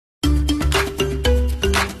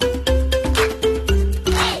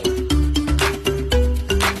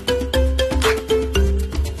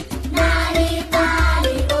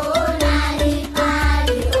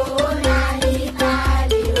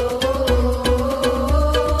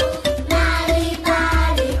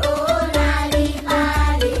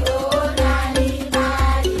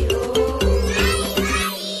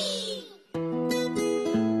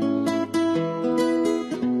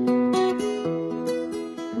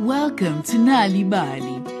Welcome to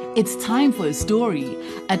Nal'ibali. It's time for a story,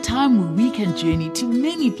 a time where we can journey to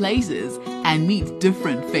many places and meet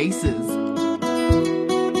different faces.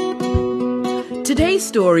 Today's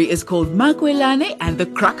story is called Makwelane and the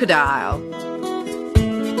Crocodile.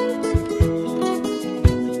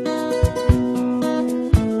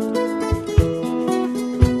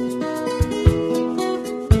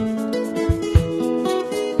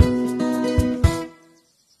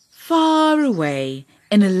 Far away,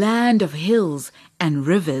 in a land of hills and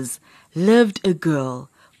rivers, lived a girl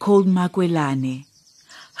called Makwelane.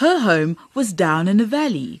 Her home was down in a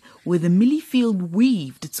valley where the millie field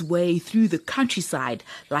weaved its way through the countryside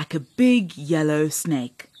like a big yellow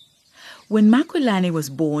snake. When Makwelane was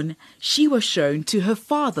born, she was shown to her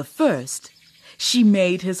father first. She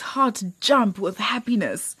made his heart jump with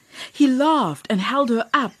happiness. He laughed and held her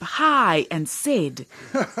up high and said,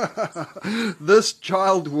 "This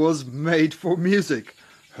child was made for music.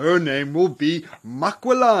 Her name will be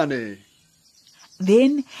Makwelane."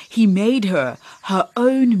 Then he made her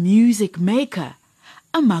own music maker,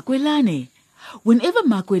 a Makwelane. Whenever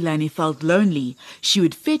Makwelane felt lonely, she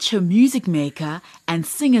would fetch her music maker and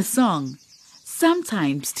sing a song,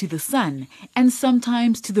 sometimes to the sun and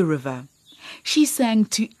sometimes to the river. She sang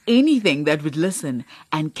to anything that would listen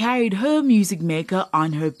and carried her music maker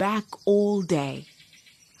on her back all day.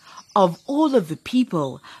 Of all of the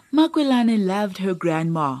people, Makwelane loved her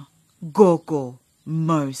grandma, Gogo,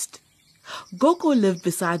 most. Gogo lived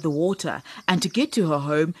beside the water, and to get to her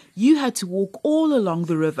home, you had to walk all along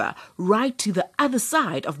the river, right to the other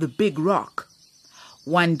side of the big rock.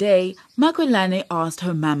 One day, Makwelane asked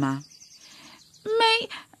her mama,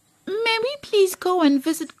 May we please go and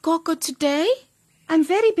visit Gogo today? I'm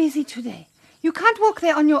very busy today. You can't walk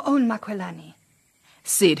there on your own, Makwelane,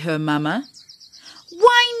 said her mama.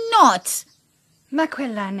 Why not?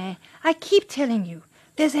 Makwelane, I keep telling you,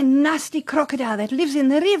 there's a nasty crocodile that lives in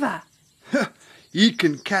the river. He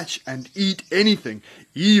can catch and eat anything,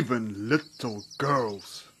 even little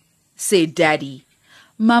girls, said Daddy.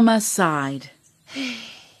 Mama sighed.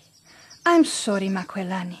 I'm sorry,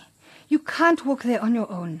 Makwelane. You can't walk there on your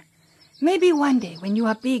own. Maybe one day when you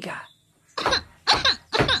are bigger.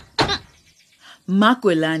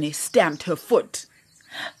 Makwelane stamped her foot.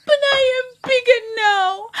 But I am bigger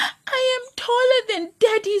now. I am taller than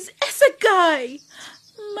Daddy's assegai.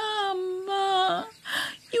 Mama,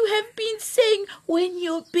 you have been saying when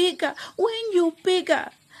you're bigger,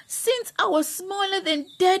 since I was smaller than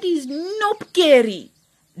Daddy's nopkeri.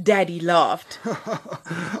 Daddy laughed.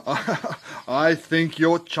 I think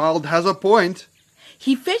your child has a point.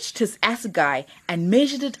 He fetched his assegai and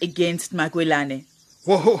measured it against Makwelane.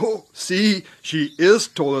 Whoa, see, she is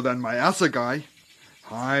taller than my assegai.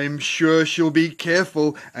 I'm sure she'll be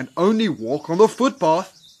careful and only walk on the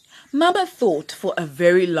footpath. Mama thought for a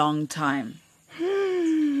very long time.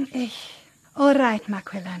 All right,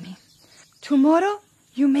 Makwelane. Tomorrow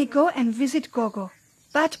you may go and visit Gogo.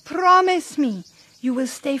 But promise me you will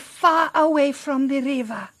stay far away from the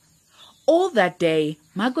river. All that day,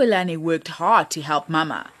 Makwelane worked hard to help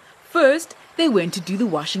Mama. First, they went to do the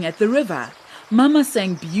washing at the river. Mama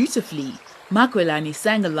sang beautifully. Makwelane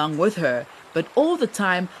sang along with her, but all the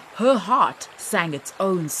time her heart sang its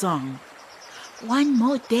own song. One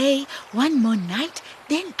more day, one more night,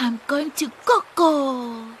 then I'm going to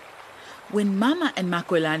Gogo. When Mama and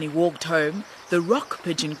Makwelane walked home, the rock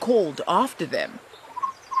pigeon called after them.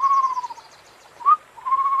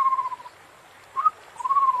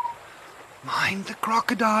 Mind the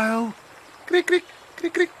crocodile. Crick, crick,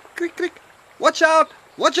 crick, crick, crick, crick. Watch out,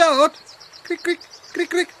 watch out. Crick, crick, crick,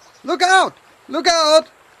 crick. Look out, look out,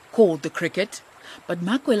 called the cricket. But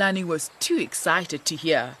Makwelane was too excited to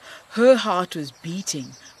hear. Her heart was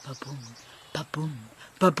beating. Ba-boom, ba-boom,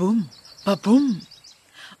 ba-boom, ba-boom.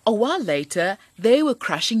 A while later, they were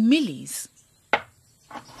crushing millies.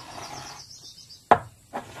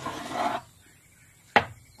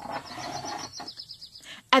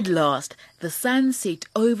 At last, the sun set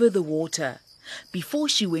over the water. Before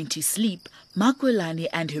she went to sleep, Makwelane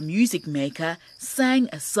and her music maker sang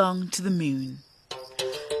a song to the moon.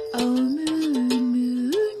 Oh, moon,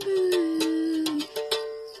 moon, moon.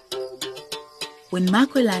 When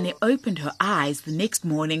Makwelane opened her eyes the next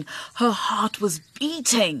morning, her heart was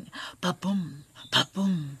beating. Ba-boom,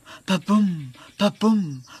 ba-boom, ba-boom,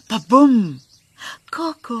 ba-boom, ba-boom.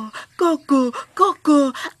 Gogo, Gogo,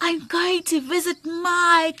 Gogo, I'm going to visit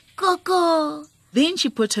my Gogo. Then she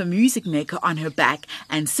put her music maker on her back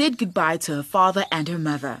and said goodbye to her father and her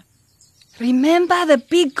mother. Remember the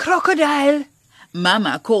big crocodile?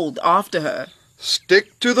 Mama called after her.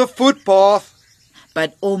 Stick to the footpath.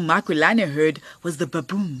 But all Makwelane heard was the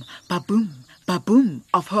ba-boom, ba-boom, Ba-boom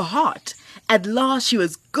of her heart. At last she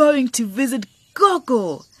was going to visit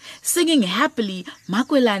Gogo. Singing happily,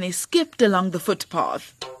 Makwelane skipped along the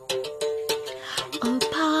footpath. Oh,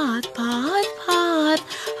 path, path, path,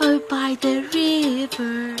 oh, by the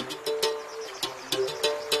river.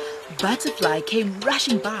 Butterfly came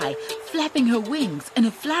rushing by, flapping her wings in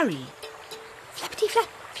a flurry. Flappity flap,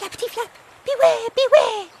 flappity flap. Beware,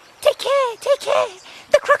 beware. Take care, take care.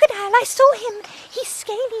 The crocodile, I saw him. He's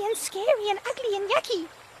scaly and scary and ugly and yucky.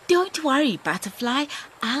 Don't worry, Butterfly.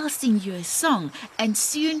 I'll sing you a song and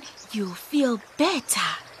soon you'll feel better.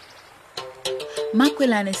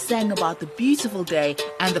 Makwelane sang about the beautiful day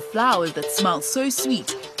and the flowers that smelled so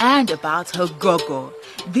sweet and about her Gogo.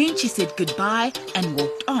 Then she said goodbye and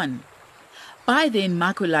walked on. By then,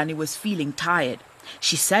 Makwelane was feeling tired.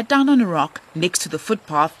 She sat down on a rock next to the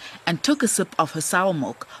footpath and took a sip of her sour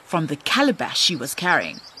milk from the calabash she was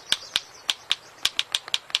carrying.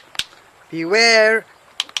 Beware.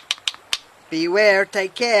 Beware,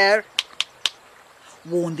 take care,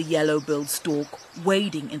 warned the yellow-billed stork,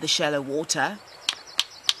 wading in the shallow water.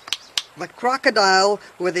 The crocodile,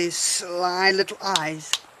 with his sly little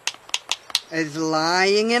eyes, is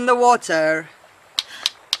lying in the water.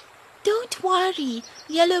 Don't worry,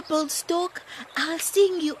 yellow-billed stork. I'll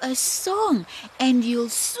sing you a song and you'll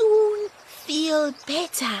soon feel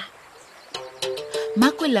better.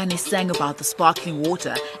 Makwelane sang about the sparkling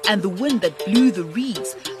water and the wind that blew the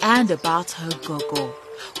reeds and about her Gogo.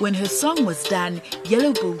 When her song was done,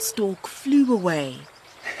 yellow-billed stork flew away.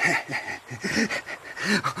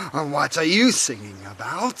 What are you singing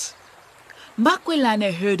about?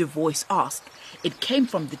 Makwelane heard a voice ask. It came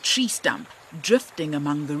from the tree stump, drifting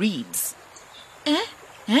among the reeds.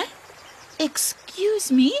 Excuse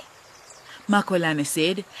me? Makwelane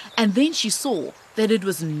said, and then she saw that it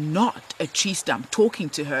was not a tree stump talking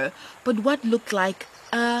to her, but what looked like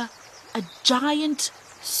a giant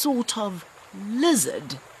sort of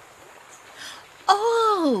lizard.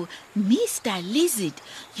 Oh, Mr. Lizard,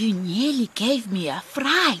 you nearly gave me a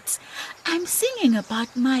fright. I'm singing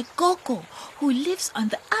about my Gogo, who lives on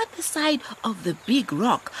the other side of the big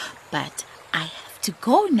rock, but I have to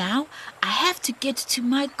go now. I have to get to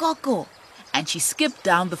my Gogo. And she skipped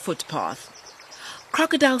down the footpath.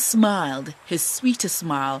 Crocodile smiled, his sweetest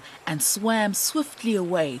smile, and swam swiftly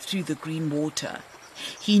away through the green water.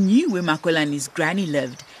 He knew where Makwelane's granny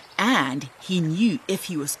lived, and he knew if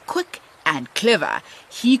he was quick and clever,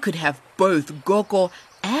 he could have both Gogo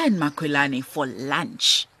and Makwelane for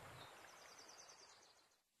lunch.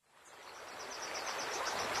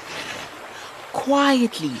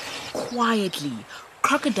 Quietly,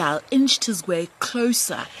 Crocodile inched his way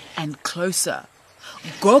closer and closer.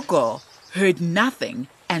 Gogo heard nothing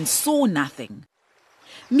and saw nothing.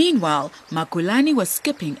 Meanwhile, Makwelane was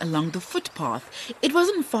skipping along the footpath. It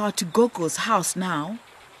wasn't far to Gogo's house now.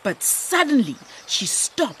 But suddenly she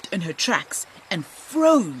stopped in her tracks and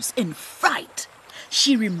froze in fright.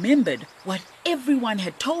 She remembered what everyone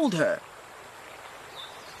had told her.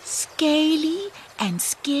 Scaly and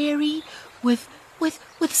scary with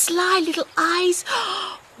sly little eyes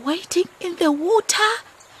waiting in the water.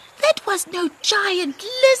 That was no giant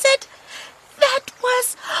lizard. That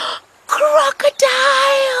was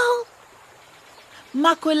crocodile.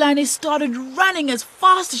 Makwelane started running as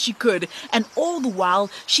fast as she could, and all the while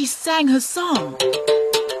she sang her song.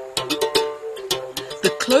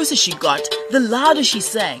 The closer she got, the louder she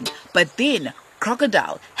sang, but then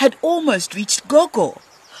Crocodile had almost reached Gogo.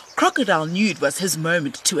 Crocodile knew it was his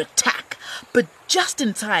moment to attack, but just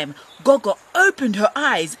in time, Gogo opened her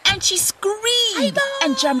eyes and she screamed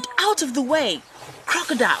and jumped out of the way.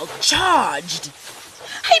 Crocodile charged.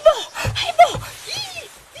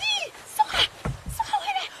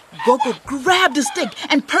 Gogo grabbed a stick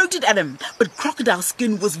and poked it at him, but Crocodile's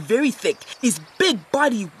skin was very thick. His big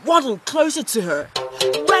body waddled closer to her.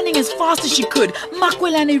 Running as fast as she could,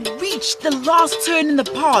 Makwelane reached the last turn in the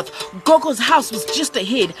path. Gogo's house was just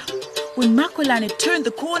ahead. When Makwelane turned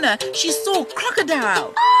the corner, she saw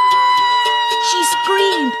Crocodile. She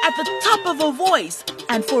screamed at the top of her voice,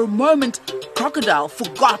 and for a moment, Crocodile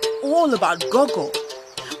forgot all about Gogo.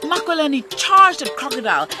 Makwelane charged at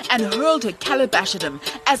Crocodile and hurled her calabash at him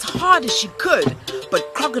as hard as she could,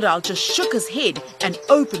 but Crocodile just shook his head and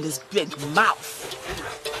opened his big mouth.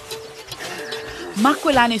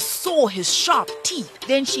 Makwelane saw his sharp teeth.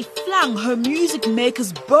 Then she flung her music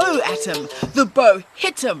maker's bow at him. The bow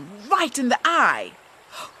hit him right in the eye.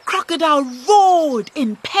 Crocodile roared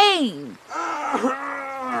in pain.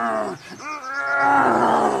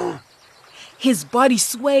 His body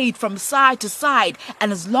swayed from side to side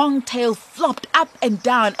and his long tail flopped up and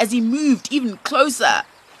down as he moved even closer.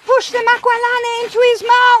 Push the Makwelane into his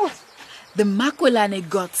mouth. the Makwelane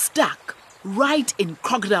got stuck right in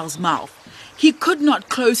Crocodile's mouth. He could not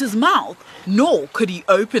close his mouth, nor could he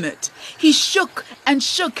open it. He shook and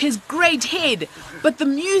shook his great head, but the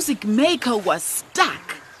music maker was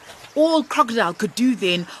stuck. All Crocodile could do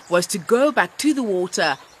then was to go back to the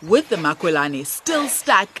water with the Makwelane still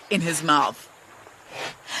stuck in his mouth.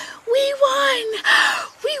 We won!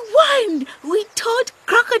 We won! We taught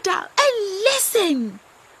Crocodile a lesson!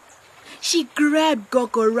 She grabbed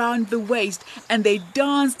Gogo around the waist and they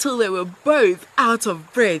danced till they were both out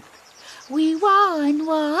of breath. We won,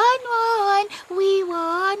 won, we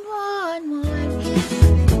won, won.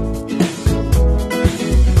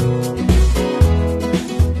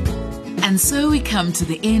 And so we come to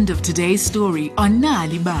the end of today's story on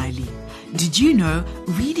Nal'ibali. Did you know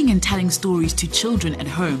reading and telling stories to children at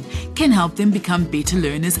home can help them become better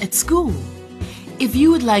learners at school? If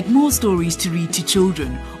you would like more stories to read to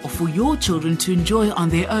children or for your children to enjoy on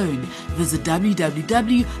their own, visit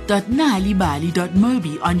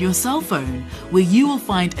www.nal'ibali.mobi on your cell phone, where you will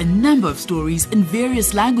find a number of stories in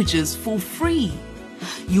various languages for free.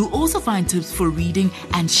 You'll also find tips for reading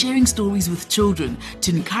and sharing stories with children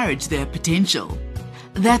to encourage their potential.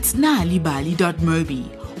 That's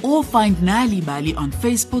nal'ibali.mobi, or find Nal'ibali on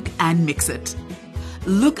Facebook and Mixit.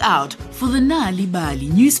 Look out for the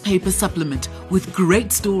Nal'ibali newspaper supplement with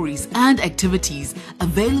great stories and activities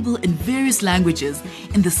available in various languages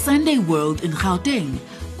in the Sunday World in Gauteng,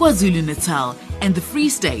 KwaZulu-Natal and the Free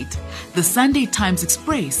State, the Sunday Times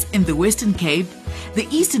Express in the Western Cape, the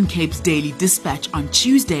Eastern Cape's Daily Dispatch on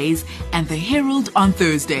Tuesdays and the Herald on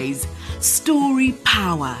Thursdays. Story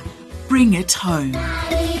power. Bring it home.